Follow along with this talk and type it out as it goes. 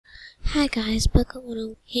Hi guys,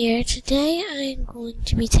 Bucket101 here. Today I'm going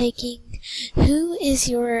to be taking who is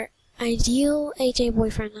your ideal AJ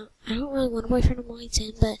boyfriend. Now, I don't really want a boyfriend of mine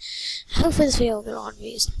soon, but hopefully this video will get a lot of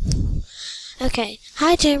views. Okay,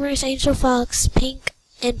 hi Jammers, Angel Fox, Pink,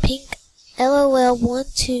 and Pink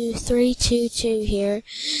LOL12322 here.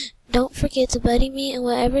 Don't forget to buddy me, and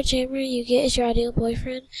whatever jammer you get is your ideal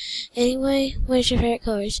boyfriend. Anyway, what is your favorite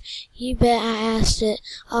colors? You bet I asked it.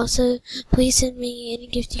 Also, please send me any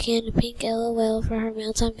gift you can to Pink LOL for her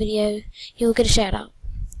mailtime video. You'll get a shout out.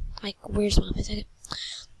 Like, where's my face? Okay.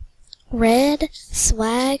 Red,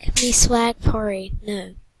 swag, me swag party.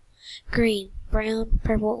 No. Green, brown,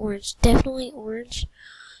 purple, orange. Definitely orange.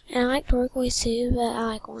 And I like turquoise too, but I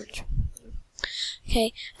like orange.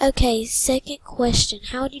 Okay, second question.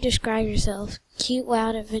 How would you describe yourself? Cute,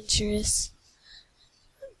 loud, adventurous,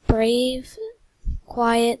 brave,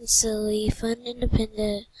 quiet and silly, fun and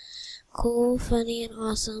independent, cool, funny and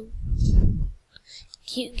awesome,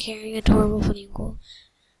 cute and caring, adorable, funny and cool.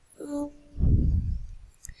 I'm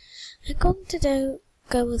going to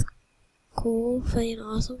go with cool, funny and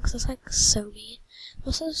awesome because that's like so me. I'm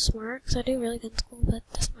also smart because I do really good in school, but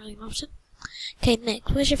that's not really an option. Okay, next.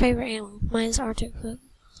 What's your favorite animal? Mine is Arctic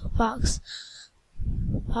Fox.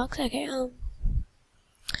 Fox? Okay,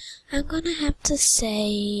 I'm gonna have to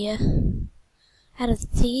say, out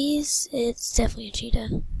of these, it's definitely a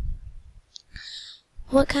cheetah.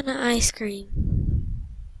 What kind of ice cream?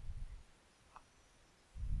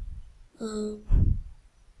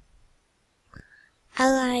 I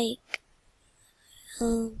like,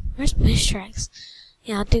 where's Moose Tracks?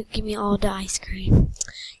 Yeah, do give me all the ice cream.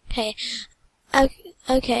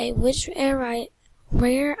 Okay, which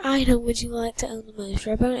rare item would you like to own the most?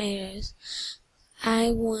 Redbone arrows.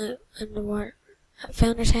 I want underwater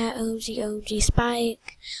Founder's Hat, OMG,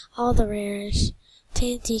 Spike, all the rares,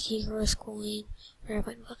 Tantiki, Gross Coin, I'm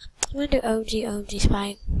gonna do OMG,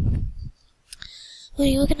 Spike. When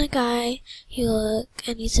you look at a guy, you look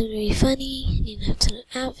and needs him to be funny, you need to have an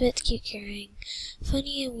outfit, cute, caring,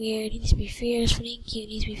 funny and weird, he needs to be fierce, funny and cute,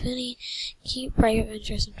 needs to be funny, cute, brave,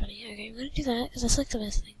 adventurous, and funny. Okay, I'm gonna do that because that's like the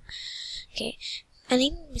best thing. Okay, I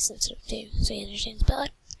need to be sensitive too, so he understands, but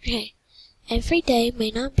like, okay, every day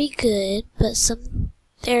may not be good, but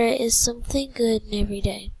there is something good in every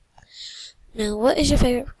day. Now, what is your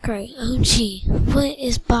favorite color? OMG, what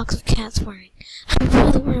is Box of Cats wearing? I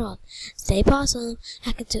rule the world. Stay awesome.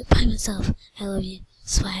 I can do it by myself. I love you.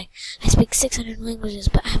 Swag. I speak 600 languages,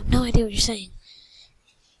 but I have no idea what you're saying.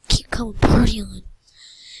 Keep calm. Party on.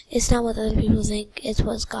 It's not what other people think. It's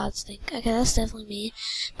what gods think. Okay, that's definitely me.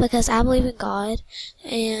 Because I believe in God.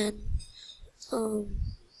 And,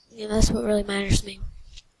 that's what really matters to me.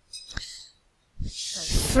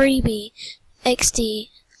 Freebie. XD.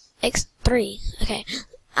 X3. Okay.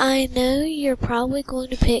 I know you're probably going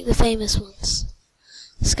to pick the famous ones.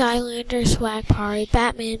 Skylander, Swag Party,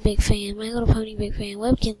 Batman, big fan, My Little Pony, big fan,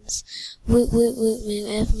 Webkins, Woot Woot Woot Moon,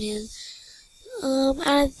 F-Man.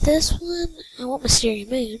 Out of this one, I want Mysteria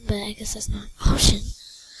Moon, but I guess that's not an option.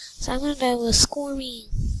 So I'm gonna go with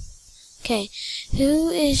Squirmy. Okay,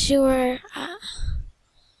 who is your,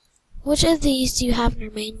 which of these do you have in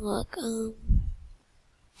your main look?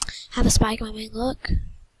 Have a Spike in my main look.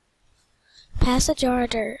 Pass a jar of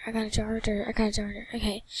dirt. I got a jar of dirt.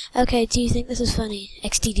 Okay. Okay, do you think this is funny?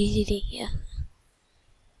 XDDDD, yeah.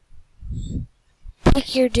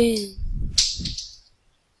 Pick your doom.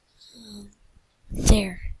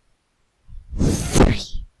 There.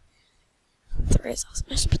 3. 3 is awesome.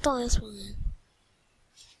 I should put the last one in.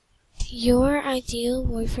 Your ideal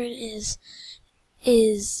boyfriend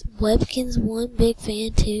is Webkins 1 big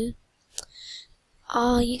fan 2?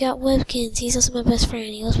 Oh, you got Webkins. He's also my best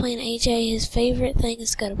friend. He loves playing AJ. His favorite thing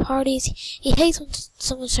is to go to parties. He hates when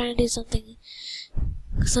someone's trying to do something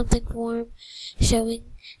for him,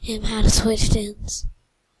 showing him how to switch dens.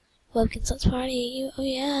 Webkins, let's party. Oh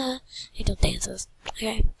yeah. Angel dances.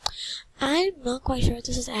 Okay. I'm not quite sure if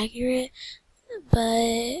this is accurate, but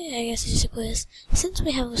I guess it's just a quiz. Since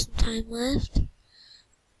we have some time left,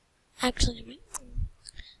 actually,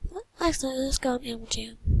 let's go on Animal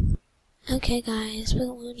Jam. Okay guys, we're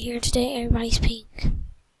going here today, everybody's pink.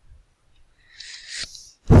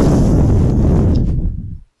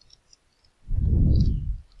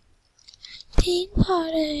 Pink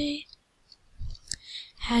party.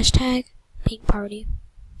 Hashtag pink party.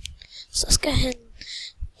 So let's go ahead and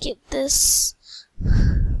get let's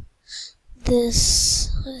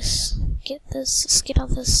get all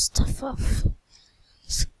this stuff off.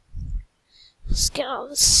 Let's get all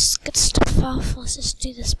this good stuff off. Let's just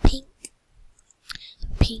do this pink.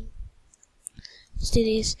 Let's do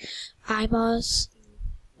these eyeballs.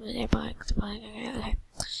 Okay.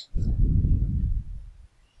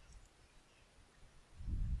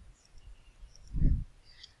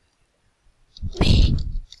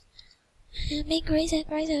 being crazy.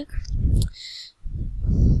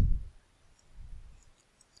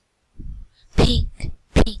 Pink,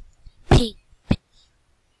 pink, pink,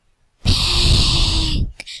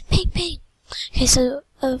 pink. Okay, so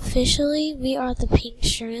officially we are the Pink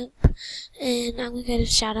Shrimp, and I'm gonna give a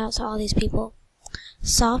shout out to all these people.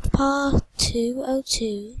 Softpaw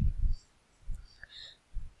 202.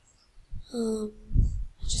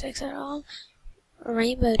 Just exit all.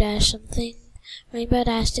 Rainbow Dash something. Rainbow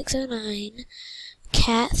Dash 609.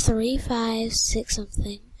 Cat 356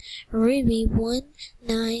 something. Ruby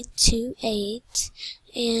 1928.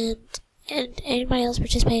 And anybody else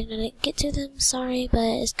participating, I didn't get to them, sorry, but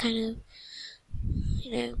it's kind of,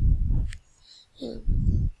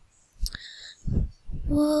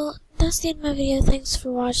 Well, that's the end of my video. Thanks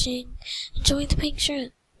for watching. Enjoy the Pink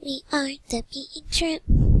Shrimp. We are the Pink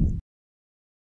Shrimp.